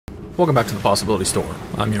Welcome back to the Possibility Store.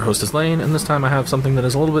 I'm your host Izlain, and this time I have something that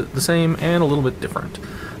is a little bit the same and a little bit different.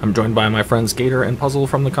 I'm joined by my friends Gator and Puzzle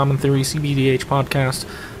from the Common Theory cPDH podcast,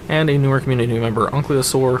 and a newer community member,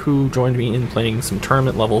 Ankylosaur, who joined me in playing some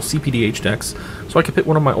tournament-level cPDH decks, so I could pit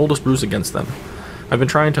one of my oldest brews against them. I've been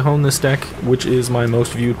trying to hone this deck, which is my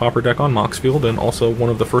most viewed pauper deck on Moxfield, and also one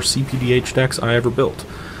of the first cPDH decks I ever built.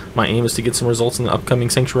 My aim is to get some results in the upcoming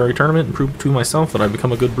Sanctuary tournament and prove to myself that I've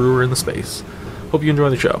become a good brewer in the space. Hope you enjoy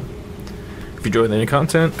the show. If you enjoy any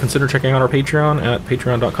content, consider checking out our Patreon at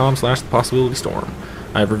patreon.com/thepossibilitystorm.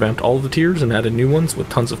 I have revamped all of the tiers and added new ones with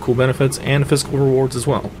tons of cool benefits and physical rewards as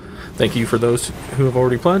well. Thank you for those who have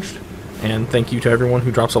already pledged, and thank you to everyone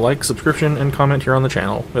who drops a like, subscription, and comment here on the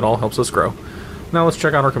channel. It all helps us grow. Now let's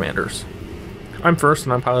check out our commanders. I'm first,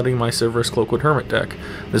 and I'm piloting my Sivriss Cloakwood Hermit deck.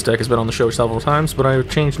 This deck has been on the show several times, but I have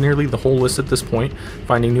changed nearly the whole list at this point,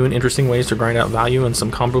 finding new and interesting ways to grind out value and some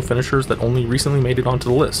combo finishers that only recently made it onto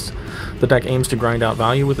the list. The deck aims to grind out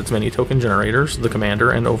value with its many token generators, the commander,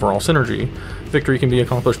 and overall synergy. Victory can be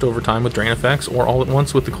accomplished over time with drain effects, or all at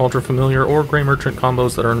once with the Cauldron Familiar or Grey Merchant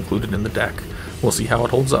combos that are included in the deck. We'll see how it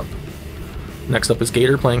holds up. Next up is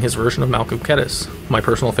Gator playing his version of Malcolm Kediss, my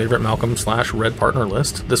personal favorite Malcolm/Red partner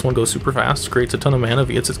list. This one goes super fast, creates a ton of mana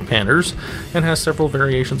via its commanders, and has several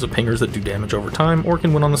variations of pingers that do damage over time or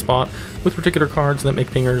can win on the spot with particular cards that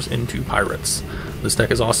make pingers into pirates. This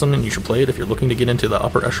deck is awesome and you should play it if you're looking to get into the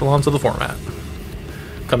upper echelons of the format.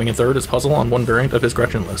 Coming in third is Puzzle on one variant of his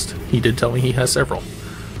Gretchen list. He did tell me he has several.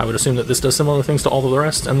 I would assume that this does similar things to all of the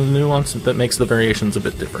rest, and the nuance that makes the variations a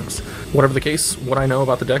bit different. Whatever the case, what I know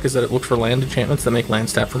about the deck is that it looks for land enchantments that make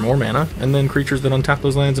lands tap for more mana, and then creatures that untap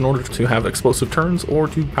those lands in order to have explosive turns, or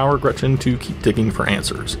to power Gretchen to keep digging for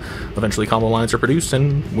answers. Eventually combo lines are produced,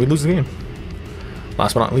 and we lose the game.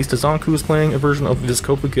 Last but not least is Zonk, who is playing a version of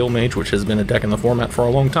Vizkopa Guildmage, which has been a deck in the format for a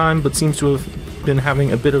long time, but seems to have been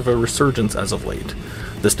having a bit of a resurgence as of late.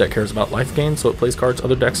 This deck cares about life gain, so it plays cards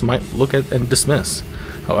other decks might look at and dismiss.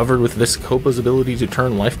 However, with Vizkopa's ability to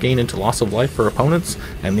turn life gain into loss of life for opponents,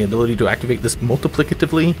 and the ability to activate this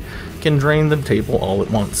multiplicatively, can drain the table all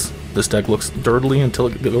at once. This deck looks dirtily until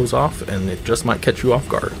it goes off, and it just might catch you off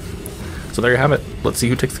guard. So there you have it. Let's see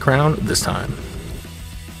who takes the crown this time.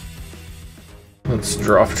 Let's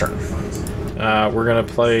draw for turn. We're going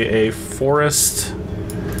to play a Forest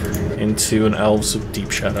into an Elves of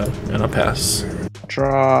Deep Shadow, and a pass.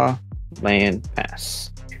 Draw, land,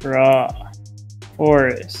 pass. Draw.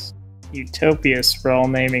 Forest. Utopia scroll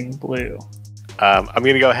naming blue. I'm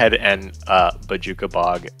going to go ahead and Bajuka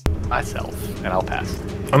Bog myself, and I'll pass.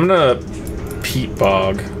 I'm going to Peat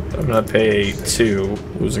Bog. I'm going to pay 2,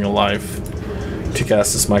 losing a life, to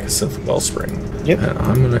cast this Mycosynth Wellspring. Yep. And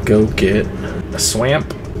I'm going to go get a Swamp,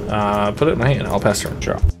 put it in my hand. I'll pass turn.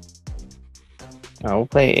 Draw. We'll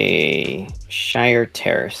play a Shire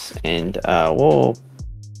Terrace, and we'll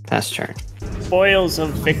pass turn. Spoils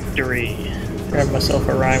of Victory. Grab myself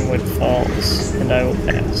a Rhymewood Falls, and I will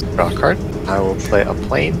pass. Draw a card. I will play a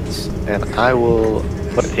Plains, and I will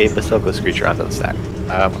put a Basilicus creature onto the stack.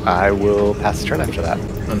 I will pass the turn after that.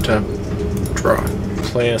 Untap. Draw.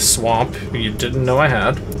 Play a Swamp you didn't know I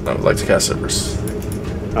had. I would like to cast Sivriss.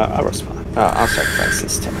 I'll respond. I'll sacrifice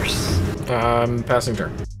this Terrace. Passing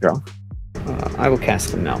turn. Draw. I will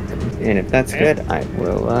cast the Malcolm, and if that's good, I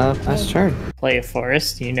will pass turn. Play a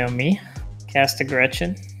Forest, you know me. Cast a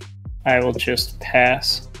Gretchen. I will just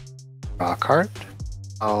pass. Draw a card.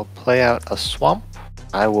 I'll play out a Swamp.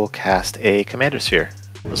 I will cast a Commander Sphere.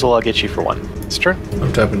 This will all get you for 1. It's turn.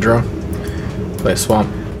 Untap and draw. Play a Swamp.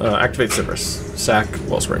 Activate Sivriss. Sack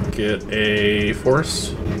Wellspring. Get a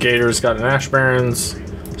Forest. Gator's got an Ash Barrens,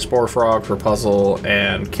 Spore Frog for Puzzle,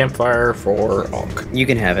 and Campfire for Onk. You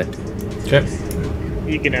can have it. Okay.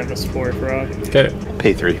 You can have a Spore Frog. Okay.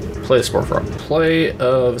 Pay 3. Play a Spore Frog. Play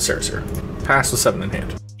a Sivriss. Pass with 7 in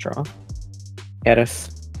hand. Draw. Kediss.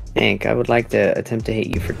 Hank, I would like to attempt to hit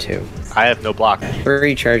you for 2. I have no block.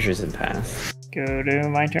 3 treasures and pass. Go to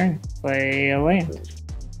my turn. Play a land.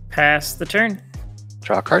 Pass the turn.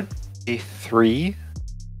 Draw a card. A 3.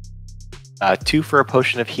 2 for a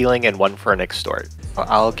Potion of Healing and 1 for an Extort.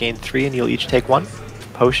 I'll gain 3 and you'll each take 1.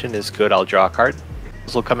 If potion is good, I'll draw a card.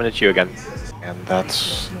 This will come in at you again. And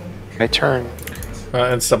that's my turn.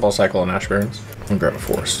 And Step Ball Cycle and Ash Barrens. I'll grab a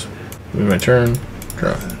Forest. Move my turn.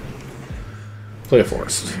 Draw. Play a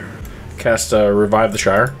Forest. Cast Revive the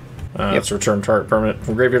Shire. Let's return target permanent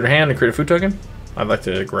from graveyard to hand and create a food token. I'd like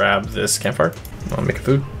to grab this Campfire. I'll make a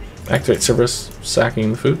food. Activate Sivriss,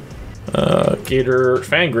 sacking the food. Gator,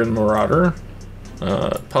 Fangren Marauder.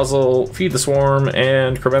 Puzzle, Feed the Swarm,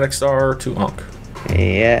 and Chromatic Star to Onk.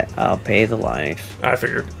 Yeah, I'll pay the life. I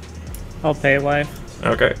figured. I'll pay life.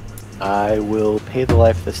 Okay. I will pay the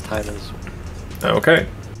life this time as well. Okay.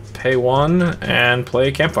 Pay 1 and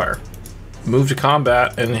play Campfire. Move to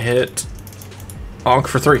combat and hit Onk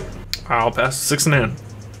for 3. I'll pass 6 in hand.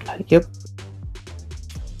 Yep.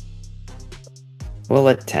 We'll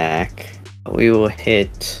attack. We will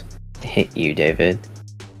hit you, David.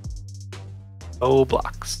 Oh,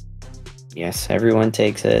 blocks. Yes, everyone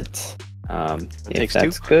takes it. If takes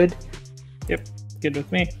that's 2. good, Yep, good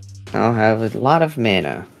with me. I'll have a lot of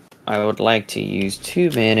mana. I would like to use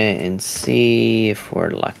 2 mana and see if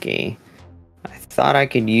we're lucky. I thought I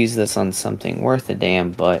could use this on something worth a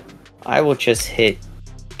damn, but I will just hit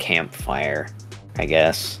Campfire, I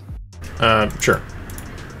guess. Sure.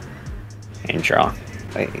 And draw.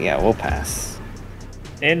 But yeah, we'll pass.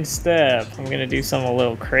 In step, I'm gonna do something a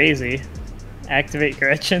little crazy. Activate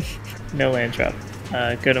Gretchen. No land drop.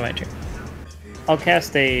 Go to my turn. I'll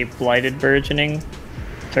cast a Blighted Burgeoning,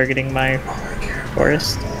 targeting my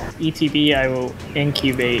forest. ETB, I will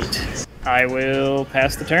incubate. I will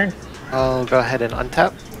pass the turn. I'll go ahead and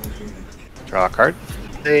untap. Draw a card.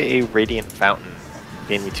 Play a Radiant Fountain.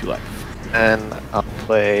 Gain me 2 life. And I'll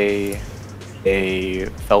play a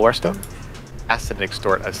Fellwar Stone. Cast and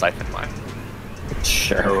extort a Siphon Mine.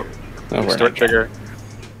 Sure. So, Well, we're extort not trigger.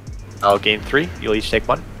 I'll gain 3. You'll each take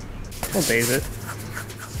 1. We'll daze it.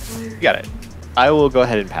 You got it. I will go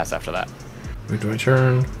ahead and pass after that. Move to my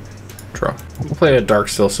turn. Draw. We'll play a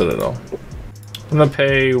Darksteel Citadel. I'm gonna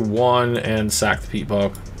pay 1 and sack the Peat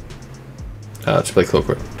Bog. To play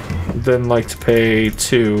Cloakwood. Then like to pay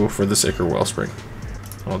 2 for this Ichor Wellspring.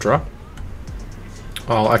 I'll draw.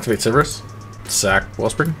 I'll activate Sivriss. Sack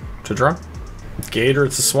Wellspring to draw. Gator,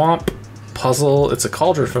 it's a swamp. Puzzle, it's a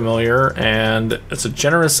Cauldron Familiar, and it's a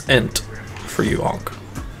generous int for you, Onk.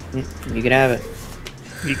 You can have it.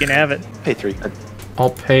 You can have it. Pay 3. I'll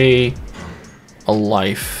pay a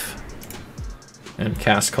life and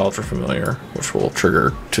cast Cauldron Familiar, which will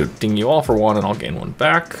trigger to ding you all for 1, and I'll gain 1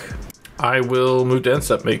 back. I will move to end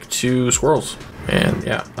step, make 2 squirrels. And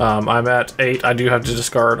yeah, I'm at 8. I do have to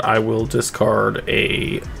discard. I will discard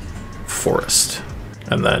a forest.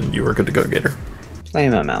 And then you are good to go, Gator.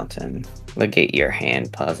 Flame a mountain. Look at your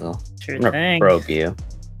hand, Puzzle. Sure I'm gonna thing. probe you.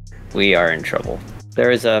 We are in trouble.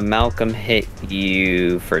 There is a Malcolm hit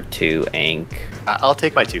you for 2, Ink. I'll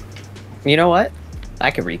take my 2. You know what?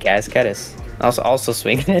 I could recast Kediss. Also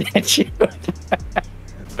swing it at you.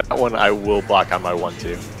 That one I will block on my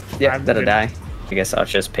 1/2. Yeah, I'm that'll good. die. I guess I'll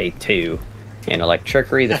just pay 2 and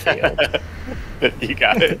Electrickery the field. You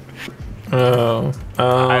got it. Oh.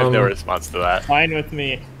 I have no response to that. Fine with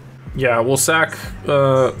me. Yeah, we'll sack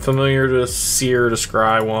Familiar to Seer to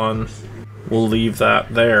Scry 1. We'll leave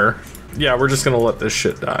that there. Yeah, we're just gonna let this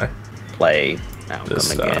shit die. Play Malcolm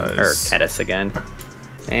This again. dies. Or Kediss again.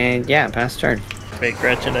 And yeah, pass turn. Make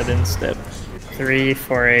Gretchen at instep. 3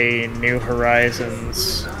 for a New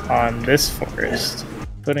Horizons on this forest.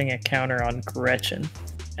 Putting a counter on Gretchen.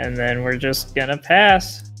 And then we're just gonna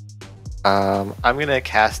pass. I'm gonna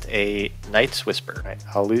cast a Knight's Whisper. Right,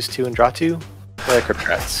 I'll lose 2 and draw 2. Play a Crypt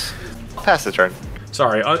Rats. I'll pass the turn.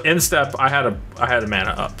 Sorry, end step. I had a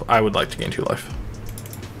mana up. I would like to gain 2 life,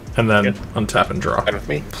 and then Good. untap and draw. Fine with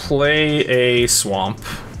me. Play a swamp.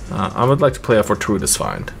 I would like to play a Fortuitous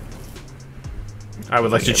Find. I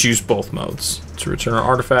would like to choose both modes to return an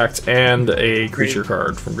artifact and a creature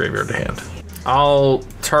card from graveyard to hand. I'll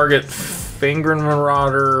target Fangren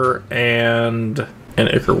Marauder and an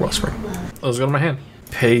Ichor Wellspring. Those go to my hand.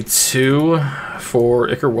 Pay 2 for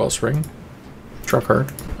Ichor Wellspring. Draw card.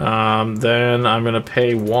 Then I'm gonna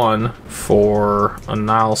pay 1 for a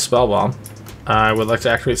Nile Spellbomb. I would like to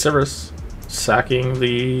activate Sivriss, sacking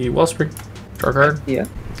the Wellspring. Draw card. Yeah.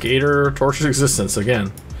 Gator, Torture's Existence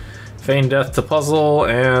again. Feign Death to Puzzle,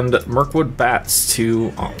 and Mirkwood Bats to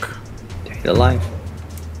Onk. Take it alive.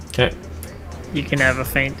 Okay. You can have a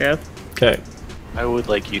faint death. Okay. I would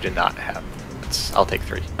like you to not have. I'll take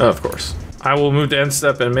 3. Of course. I will move to end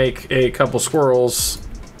step and make a couple squirrels,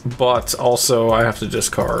 but also I have to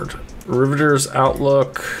discard Riveter's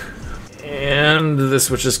Outlook and this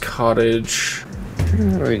Witch's Cottage.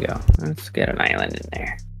 There we go. Let's get an island in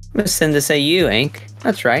there. I'm gonna send this at you, Ink.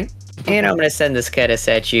 That's right. And I'm gonna send this Kediss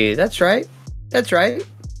at you. That's right. That's right.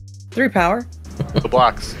 3 power. The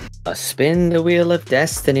blocks. Spin the wheel of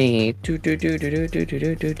destiny. Do do do do do do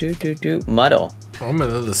do do do do do. Muddle. I'm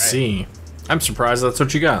into the sea. I'm surprised that's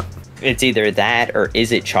what you got. It's either that or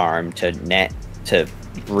is it charm to net to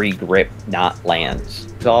regrip not lands.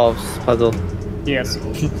 Resolves puzzle. Yes.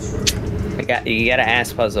 You gotta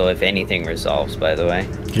ask Puzzle if anything resolves, by the way.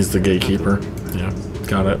 He's the gatekeeper. Yeah,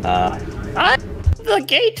 got it. I'm the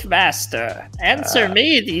Gate Master. Answer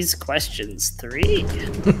me these questions 3.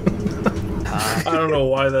 Draw. I don't know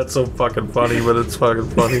why that's so fucking funny, but it's fucking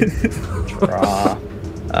funny. Draw.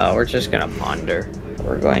 We're just gonna ponder.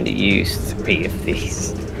 We're going to use 3 of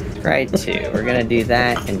these. Try 2. We're gonna do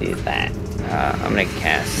that and do that. I'm gonna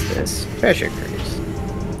cast this treasure cruise.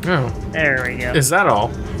 Oh, There we go. is that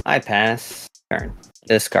all? I pass. Turn.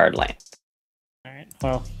 Discard land. Alright,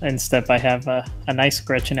 well, in step I have a nice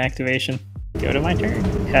Gretchen activation. Go to my turn.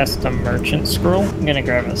 Cast a merchant scroll. I'm gonna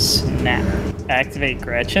grab a snap. Activate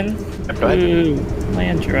Gretchen. Go ahead. Ooh,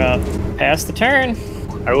 land drop. Pass the turn.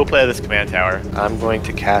 I will play this command tower. I'm going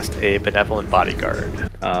to cast a benevolent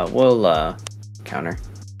bodyguard. We'll counter.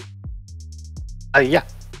 Yeah.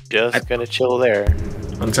 Just gonna chill there.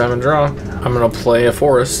 Untap and draw. I'm gonna play a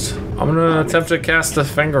forest. I'm gonna attempt to cast a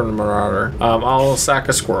Finger Marauder. I'll sack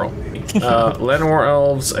a squirrel. Llanowar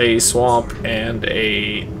Elves, a swamp, and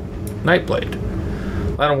a Nightblade.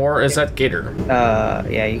 Llanowar is at Gator.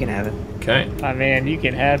 Yeah, you can have it. Okay. My man, you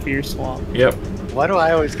can have your swamp. Yep. Why do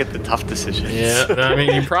I always get the tough decisions? Yeah. I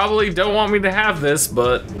mean, you probably don't want me to have this,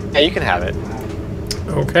 but Yeah, you can have it.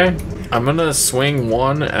 okay. I'm gonna swing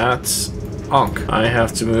 1 at Ankh. I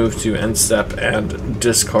have to move to end step and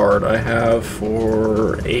discard. I have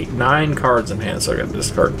 9 cards in hand, so I gotta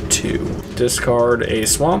discard 2. Discard a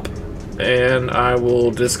swamp, and I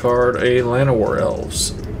will discard a Llanowar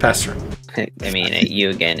Elves. Pass turn. I mean, at you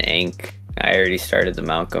again, Ink. I already started the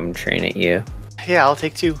Malcolm train at you. Yeah, I'll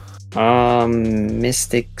take 2.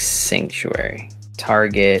 Mystic Sanctuary.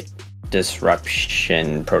 Target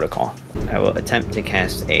Disruption Protocol. I will attempt to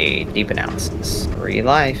cast a Deep Analysis. 3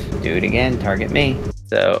 life. Do it again. Target me.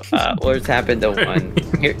 So, let's happen to one.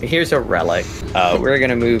 Here's a relic. We're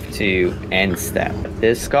gonna move to end step.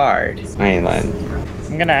 Discard. Island.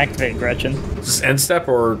 I'm gonna activate Gretchen. Is this end step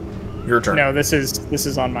or your turn? No, this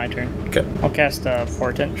is on my turn. Okay. I'll cast a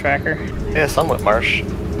Portent Tracker. Yeah, somewhat marsh.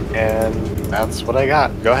 And that's what I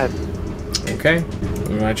got. Go ahead. Okay.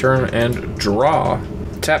 My turn and draw.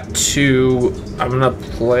 Tap 2. I'm gonna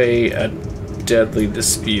play a Deadly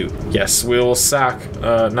Dispute. Yes, we will sack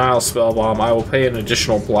Nile Spellbomb. I will pay an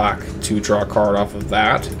additional black to draw a card off of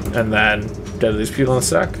that. And then Deadly Dispute on the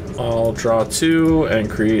stack. I'll draw 2 and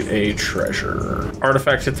create a treasure.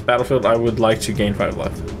 Artifact hits the battlefield. I would like to gain 5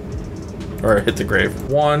 life. Or hit the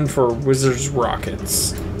grave. 1 for Wizard's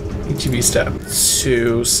Rockets. ETB step.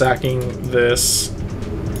 2. Sacking this.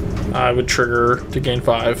 I would trigger to gain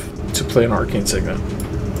 5 to play an Arcane Signet.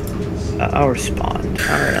 I'll respond.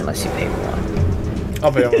 Alright, unless you pay 1.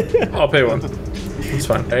 I'll pay 1. I'll pay 1. It's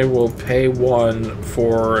fine. I will pay 1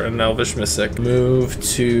 for an Elvish Mystic. Move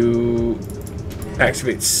to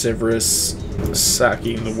activate Sivriss,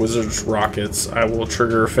 sacking the Wizard's Rockets. I will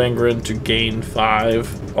trigger Fangren to gain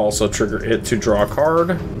 5. Also trigger it to draw a card.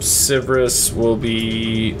 Sivriss will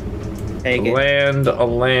be a land,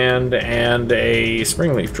 and a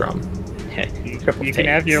Springleaf Drum. You can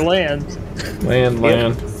have your land. Land.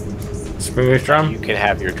 Springleaf Drum. You can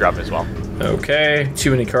have your drum as well. Okay,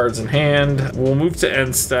 too many cards in hand. We'll move to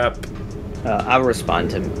end step. I'll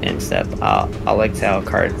respond to end step. I'll exile a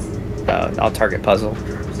card. I'll target puzzle.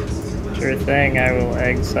 Sure thing, I will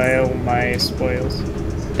exile my spoils.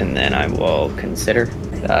 And then I will consider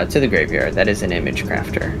to the graveyard. That is an image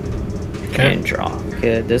crafter. Okay. And draw.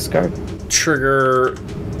 Discard. Trigger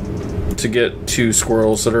to get 2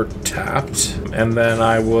 squirrels that are tapped, and then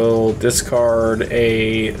I will discard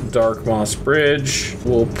a Dark Moss Bridge.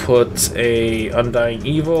 We'll put a Undying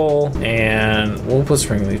Evil, and we'll put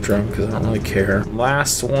Springleaf Drum because I don't really care.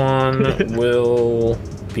 Last one will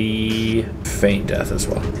be Feign Death as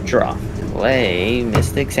well. Draw. Play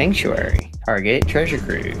Mystic Sanctuary. Target Treasure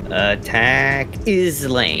Cruise. Attack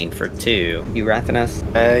Izlain for 2. You wrathing us?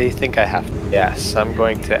 I think I have to. Yes, I'm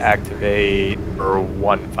going to activate for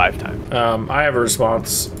 1 5 times. I have a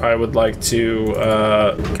response. I would like to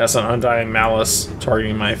cast an Undying Malice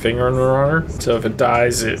targeting my Finger in the Runner. So if it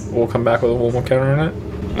dies, it will come back with a 1/1 counter in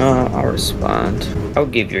it. I'll respond. I'll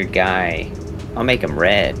give your guy. I'll make him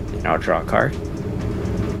red, and I'll draw a card.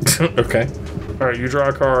 Okay. Alright, you draw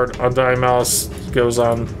a card. Undying Malice goes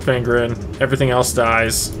on Fingrin. Everything else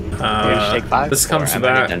dies. just take 5? This comes to I've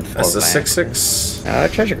already that. done 4 That's a black.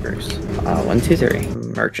 6/6. Treasure Cruise. 1, 2, 3.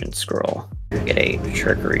 Merchant Scroll. Get a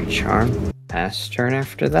Trickery Charm. Pass turn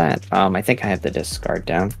after that. I think I have the discard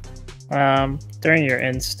down. During your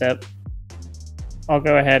end step, I'll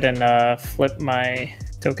go ahead and flip my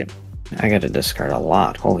token. I gotta discard a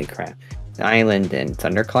lot. Holy crap. Island and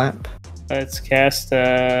Thunderclap. Let's cast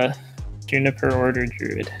Juniper Order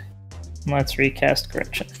Druid. Let's recast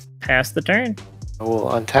Gretchen. Pass the turn. I will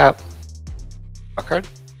untap. Draw card.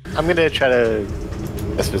 I'm going to try to...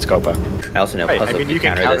 That's Vizkopa. I also know Right, Puzzle I mean, can you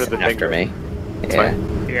can counter counter this the after finger. me. That's Yeah.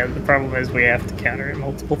 fine. Yeah, the problem is we have to counter it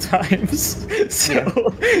multiple times. So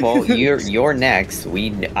Yeah. Well, you're next.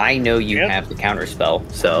 I know you Yep. have the counter spell,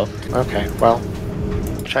 so Okay, well,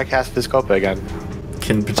 try cast Vizkopa again.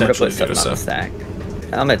 Can I'm gonna potentially put do something on the so. stack.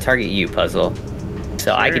 I'm gonna target you, Puzzle,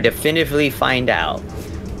 so I Sure. can definitively find out.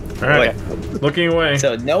 All right, looking away.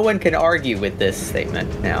 So no one can argue with this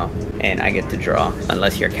statement now, and I get to draw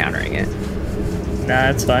unless you're countering it. nah,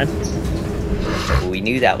 it's fine. We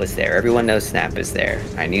knew that was there. Everyone knows Snap is there.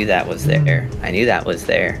 I knew that was there. I knew that was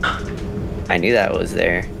there. I knew that was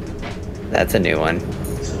there. That's a new one.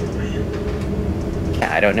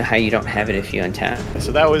 Yeah, I don't know how you don't have it if you untap.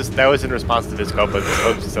 So that was in response to Vizkopa.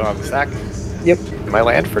 Vizkopa's still on the stack. Yep. My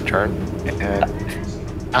land for turn,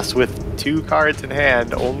 and cast with 2 cards in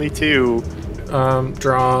hand, only 2.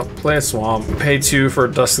 Draw, play a swamp, pay 2 for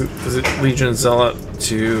Dust Legion Zealot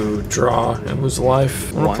to draw and lose a life.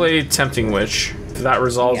 I'm gonna One. play Tempting Witch. If that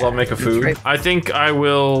resolves, Yeah, I'll make a that's food. right. I think I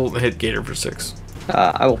will hit Gator for 6.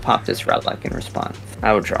 I will pop this Relic in response.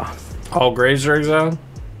 I will draw. All graves are exiled,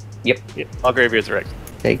 Yep. All graveyards are exiled.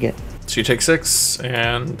 Take it. so you take 6,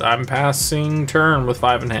 and I'm passing turn with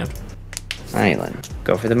 5 in hand. Island.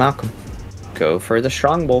 Go for the Malcolm. Go for the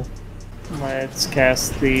Strongbow. Let's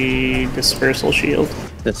cast the Dispersal Shield.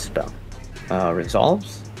 This spell.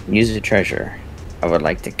 Resolves. Use a treasure. I would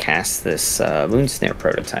like to cast this Moonsnare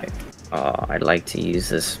prototype. I'd like to use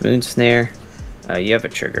this Moonsnare. You have a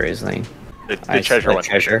trigger, Izlain. The I treasure said one.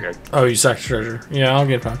 treasure. Oh, you sacked treasure. Yeah, I'll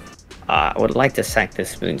get 5. I would like to sack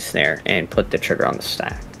this Moonsnare and put the trigger on the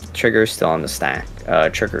stack. Trigger is still on the stack.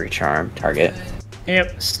 Trickery Charm. Target.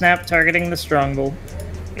 Yep, Snap targeting the Strongbow.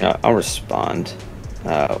 I'll respond.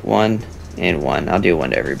 1 and 1. I'll do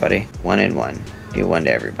 1 to everybody. 1 and 1. Do 1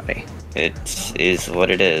 to everybody. It is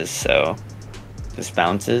what it is, so this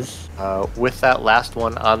bounces. With that last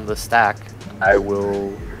one on the stack, I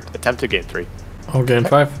will attempt to gain 3. I'll gain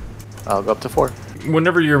 5. I'll go up to 4.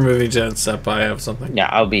 Whenever you're moving to end step, I have something. Yeah,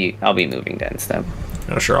 I'll be moving to end step.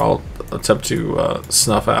 Yeah, sure, I'll attempt to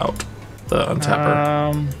snuff out the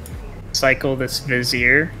untapper. Cycle this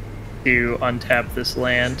Vizier to untap this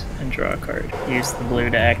land and draw a card. Use the blue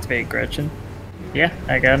to activate Gretchen. Yeah,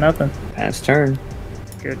 I got nothing. Pass turn.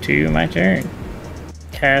 Go to my turn.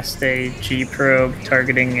 Cast a G-Probe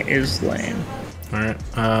targeting Izlain. Alright,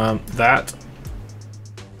 that,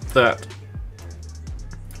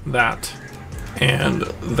 and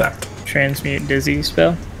that. Transmute Dizzy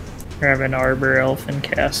spell. Grab an Arbor Elf and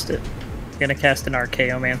cast it. Gonna cast an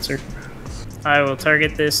Archaeomancer. I will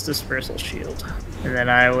target this Dispersal Shield. And then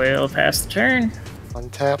I will pass the turn.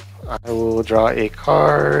 Untap. I will draw a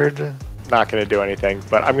card. Not going to do anything,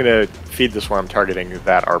 but I'm going to feed this one. I'm targeting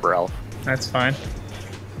that Arbor Elf. That's fine.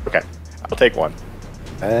 Okay, I'll take 1.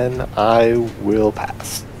 Then I will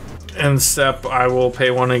pass. End step, I will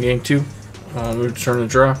pay 1 and gain 2. Move to turn to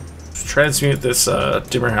draw. Transmute this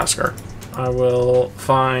Dimmer House card. I will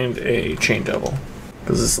find a Chain Devil.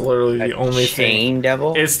 Because it's literally the only thing. Chain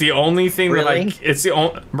Devil? It's the only thing Really? that it's the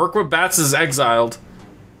only. Mirkwood Bats is exiled,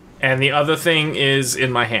 and the other thing is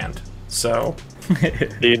in my hand. So,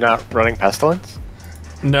 Are you not running Pestilence?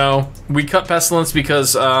 no. We cut Pestilence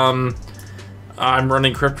because I'm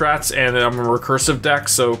running Crypt Rats, and I'm a recursive deck,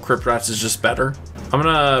 so Crypt Rats is just better. I'm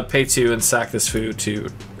gonna pay 2 and sack this food to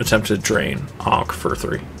attempt to drain Ankh for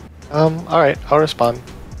 3. Alright, I'll respond.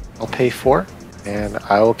 I'll pay 4, and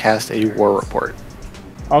I will cast a War Report.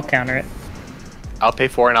 I'll counter it. I'll pay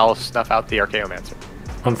 4 and I'll snuff out the Archaeomancer. So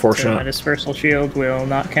my Unfortunate. Dispersal Shield will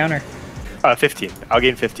not counter. 15. I'll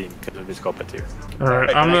gain 15 because of Vizkopa too.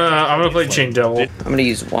 Alright, I'm gonna play Chain Devil. I'm gonna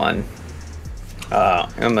use 1. I'm I'll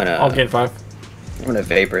gonna gain 5.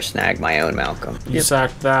 Vapor Snag my own Malcolm. You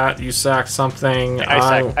sacked that. You sacked something.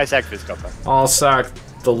 I sack Vizkopa. I'll sack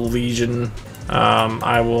the Legion.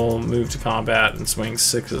 I will move to combat and swing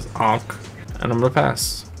 6 as Ankh, and I'm gonna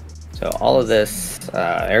pass. So all of this,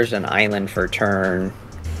 there's an island for turn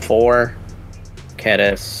 4,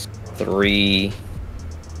 Kediss, 3,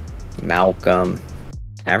 Malcolm,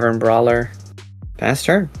 Tavern Brawler, pass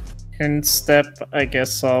turn. In step, I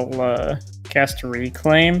guess I'll cast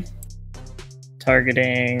Reclaim,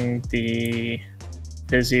 targeting the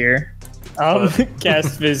Vizier. I'll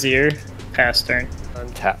cast Vizier, pass turn.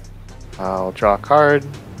 Untap. I'll draw a card.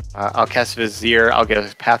 I'll cast Vizier. I'll get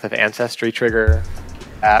a Path of Ancestry trigger.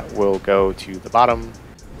 That will go to the bottom.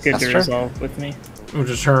 Good Pass to turn. resolve with me. Move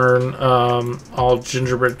to turn. I'll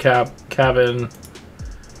gingerbread cabin.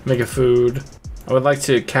 Make a food. I would like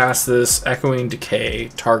to cast this Echoing Decay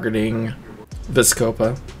targeting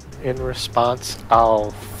Vizkopa. In response,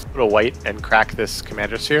 I'll put a white and crack this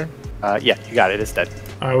Commander Sphere. Yeah, you got it. It's dead.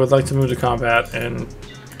 I would like to move to combat and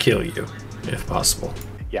kill you, if possible.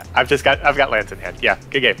 Yeah, I've got lands in hand. Yeah,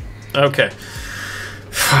 good game. Okay.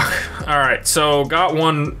 Fuck. All right. So got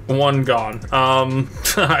one gone.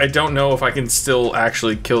 I don't know if I can still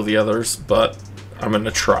actually kill the others, but I'm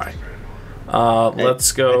gonna try.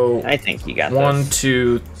 Let's go. I think you got 1, this.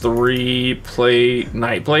 2, 3. Play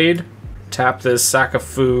Nightblade. Tap this sack of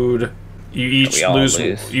food. You each lose.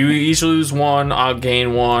 You each lose 1. I'll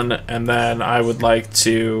gain 1, and then I would like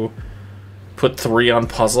to put 3 on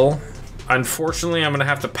puzzle. Unfortunately, I'm gonna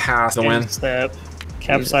have to pass the win. Step.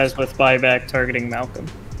 Capsize with buyback targeting Malcolm.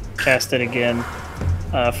 Cast it again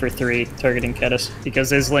for 3 targeting Kediss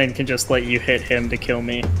because Izlain can just let you hit him to kill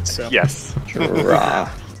me. So Yes. Draw.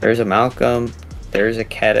 There's a Malcolm. There's a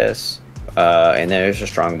Kediss. And there's a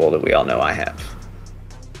Strongbow that we all know I have.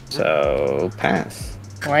 So pass.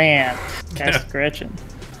 land. Cast Gretchen.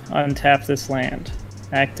 Untap this land.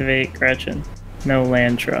 Activate Gretchen. No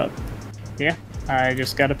land drop. Yeah, I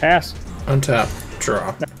just got to pass. Untap.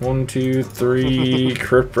 Draw. 1, 2, 3.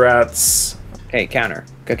 Crypt Rats. Okay, counter.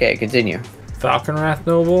 Okay, continue. Falcon Wrath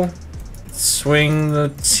Noble. Swing the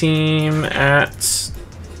team at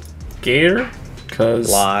Gator. Cause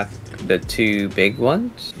Block the 2 big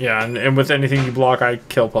ones. yeah, and with anything you block, I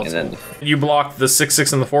kill puzzle. And then You block the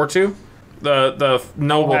 6/6 and the 4/2. The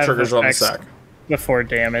Noble Have triggers on the effects sack. Before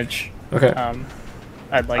damage. Okay.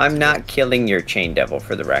 I'd like I'm to not killing your Chain Devil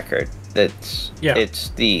for the record. That's Yeah. It's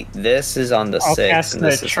the this is on the I'll 6 cast and the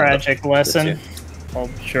this is tragic on lesson. I'll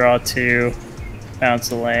draw 2,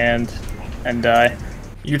 bounce a land, and die.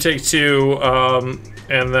 You take 2,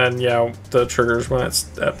 and then yeah, the triggers when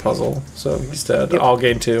it's at puzzle. So he's dead. Yep. I'll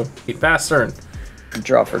gain 2. Fast turn. the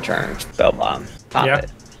draw for turn. Spell bomb. Pop Yeah.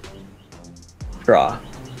 it. Draw.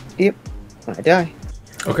 Yep. I die.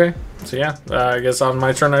 Okay. So yeah, I guess on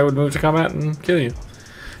my turn I would move to combat and kill you.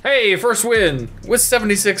 Hey, first win with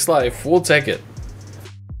 76 life. We'll take it.